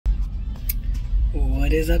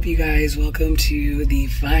What is up, you guys? Welcome to the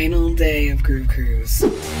final day of Groove Cruise. How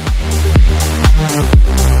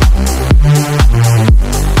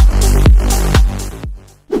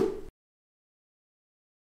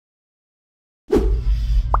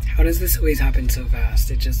does this always happen so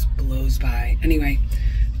fast? It just blows by. Anyway,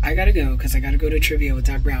 I gotta go because I gotta go to trivia with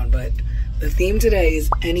Doc Brown, but the theme today is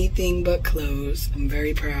anything but clothes. I'm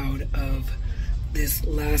very proud of this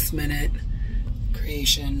last minute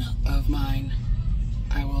creation of mine.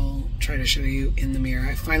 I will try to show you in the mirror.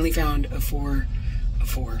 I finally found a full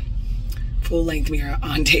length mirror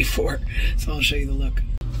on day 4, so I'll show you the look.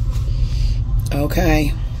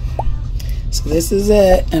 Okay, so this is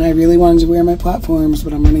it, and I really wanted to wear my platforms,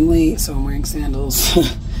 but I'm running late, so I'm wearing sandals.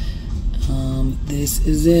 This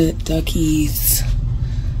is it, duckies.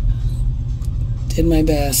 Did my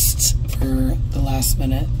best for the last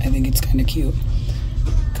minute. I think it's kind of cute.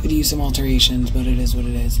 Could use some alterations, but it is what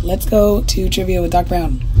it is. Let's go to trivia with Doc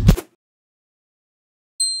Brown.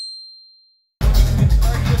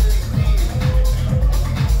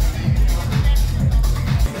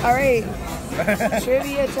 All right,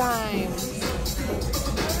 trivia time.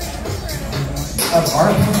 Of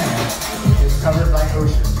our planet is covered by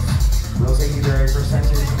oceans. We'll take either a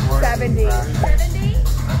percentage or 70.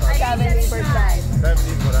 70%.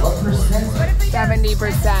 What percent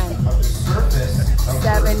 70%. of the surface of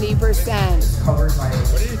 70%. is covered by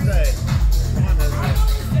oceans? What do you say? Come on, Leslie.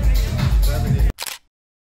 70.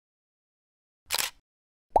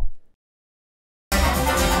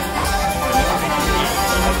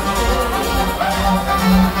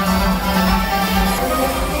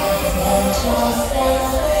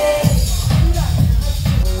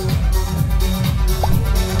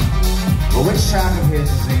 Well, which track of his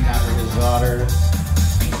is named after his daughter?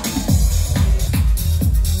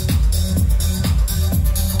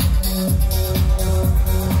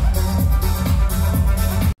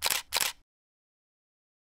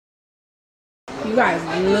 You guys,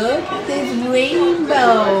 look at this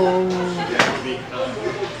rainbow.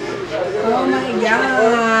 Oh my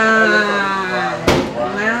god.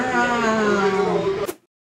 Wow.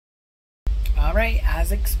 All right,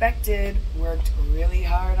 as expected, worked really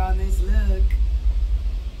hard on this look.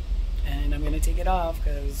 And I'm gonna take it off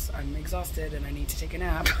because I'm exhausted and I need to take a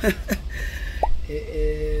nap. It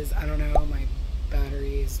is, I don't know, my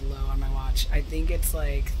battery is low on my watch. I think it's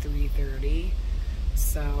like 3:30.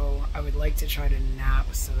 So I would like to try to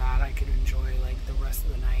nap so that I could enjoy like the rest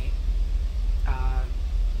of the night.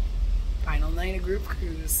 Final night of Group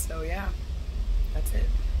Cruise. So yeah, that's it.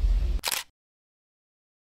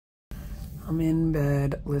 I'm in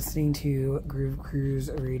bed listening to Groove Cruise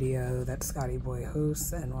radio that Scotty Boy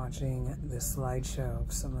hosts and watching this slideshow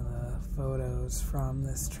of some of the photos from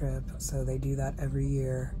this trip. So they do that every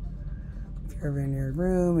year. If you're ever in your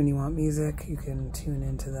room and you want music, you can tune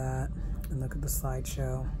into that and look at the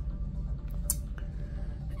slideshow.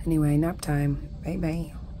 Anyway, nap time. Bye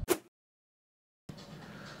bye.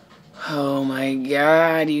 Oh my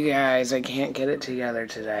god, you guys, I can't get it together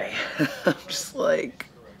today. I'm just like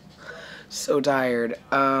so tired.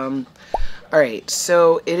 Alright,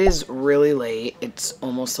 so it is really late. It's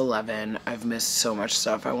almost 11. I've missed so much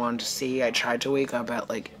stuff I wanted to see. I tried to wake up at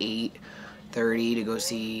like 8:30 to go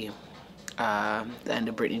see the end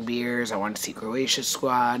of Britney Beers. I wanted to see Croatia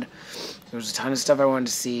Squad. There was a ton of stuff I wanted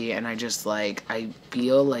to see, and I just like, I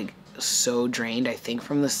feel like so drained. I think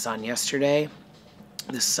from the sun yesterday.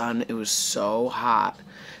 The sun, it was so hot,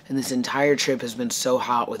 and this entire trip has been so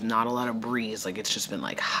hot with not a lot of breeze. Like, it's just been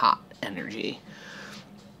like hot energy,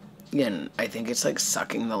 and I think it's like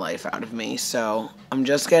sucking the life out of me. So I'm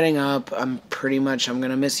just getting up. I'm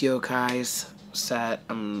gonna miss Yokai's set.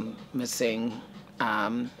 I'm missing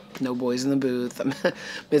No Boys in the Booth. I'm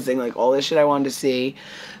missing like all this shit I wanted to see.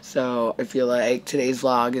 So I feel like today's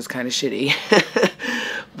vlog is kind of shitty.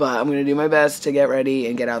 But I'm gonna do my best to get ready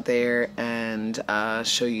and get out there and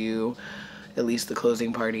show you at least the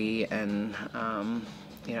closing party and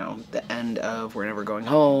you know, the end of We're Never Going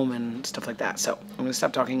Home and stuff like that. So I'm gonna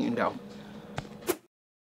stop talking and go.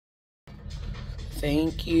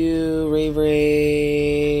 Thank you, Rave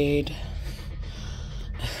Raid.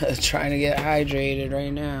 Trying to get hydrated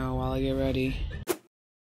right now while I get ready.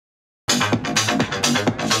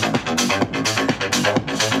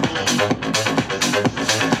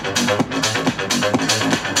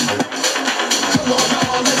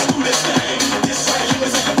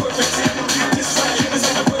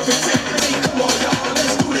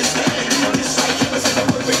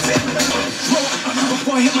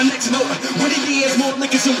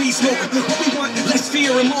 What we want, less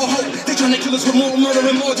fear and more hope. They trying to kill us with more murder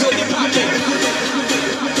and more till your pocket.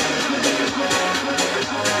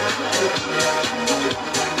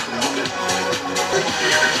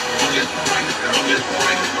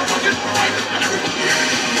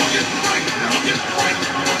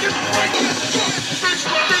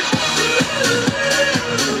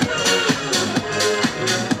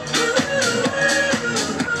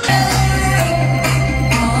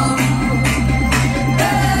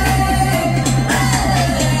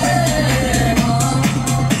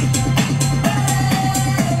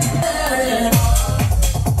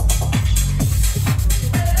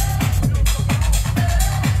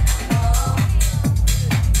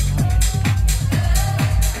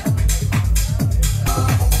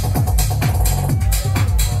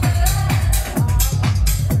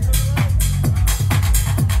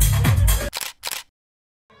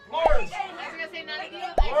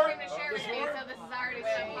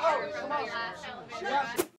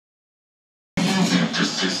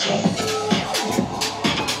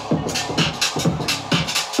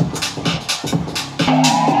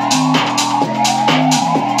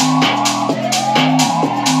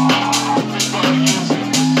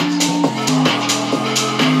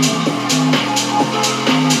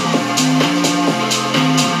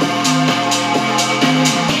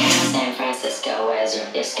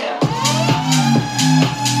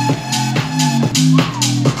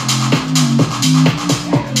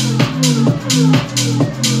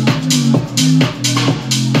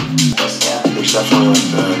 like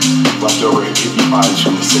the leftover hippie vibes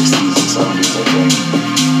from the 60s and 70s, I think.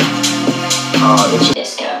 It's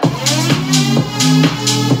just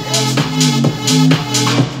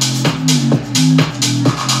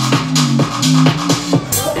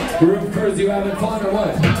Group crews, you having fun or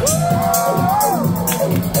what?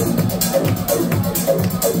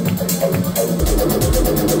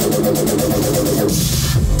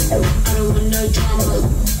 I don't want no drama,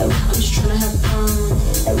 I'm just trying to have fun.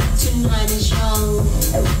 Tonight is young.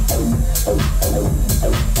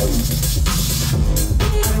 I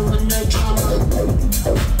don't want no drama.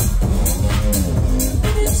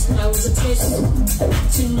 Tonight was a taste.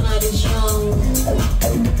 Tonight is young.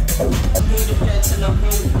 I'm here to play till I'm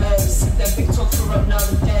here to play. See that big talker up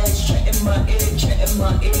nowadays. Chat in my ear,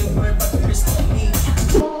 worry about the wrist on me.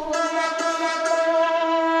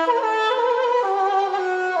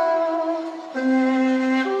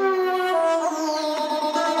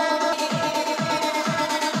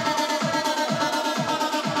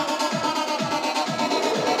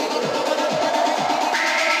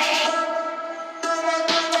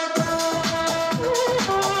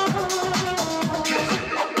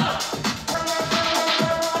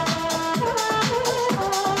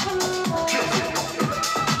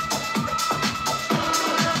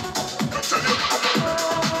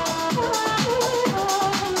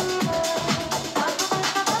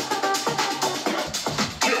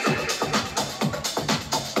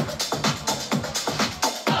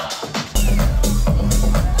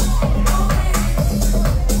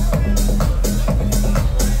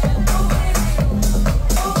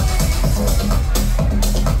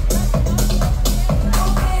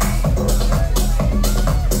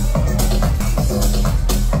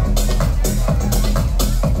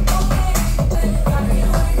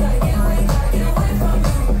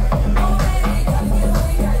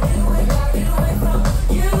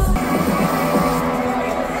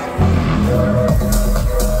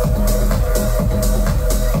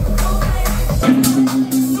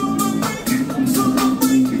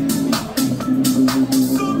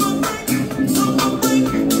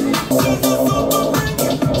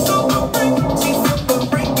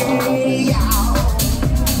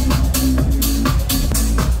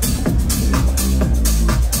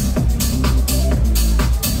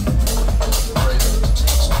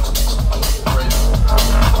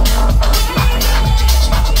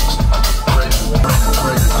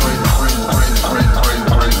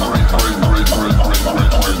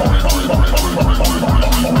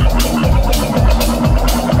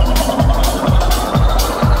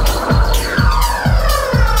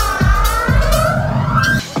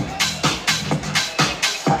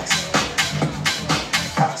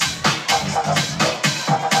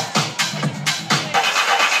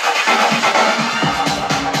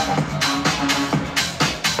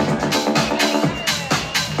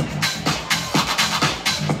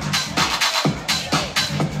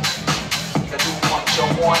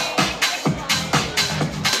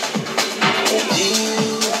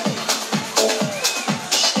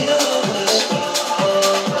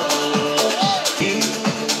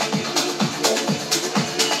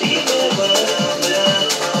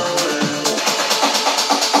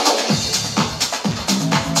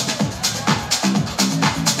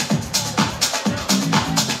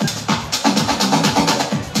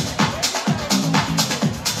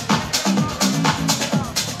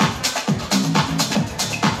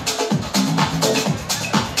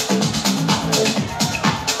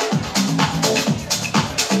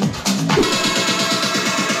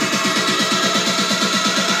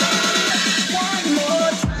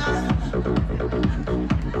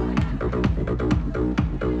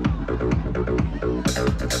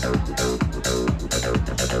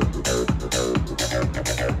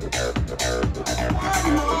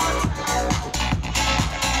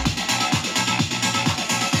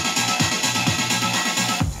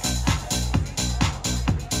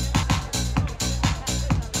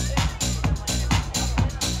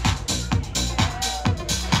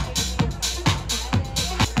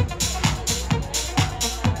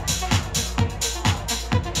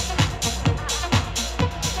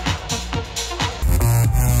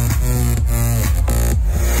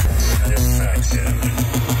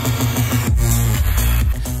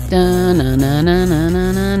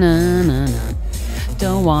 Da-na-na-na-na-na-na-na-na.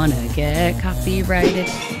 Don't wanna get copyrighted.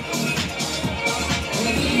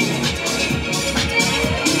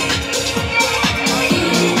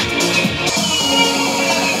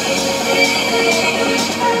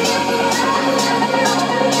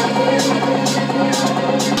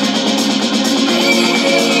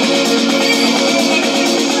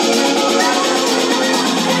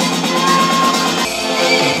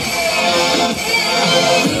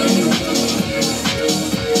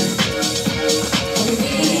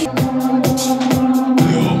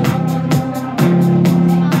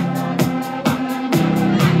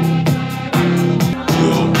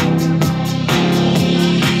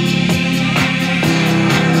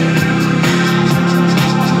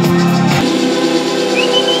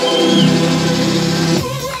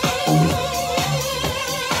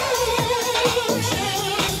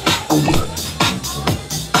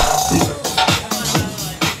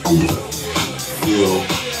 Feel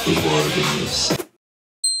the worthiness.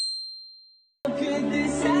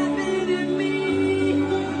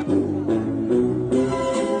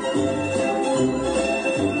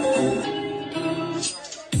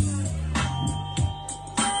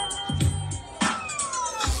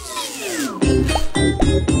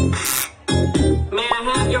 May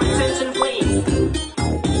I have your attention, please?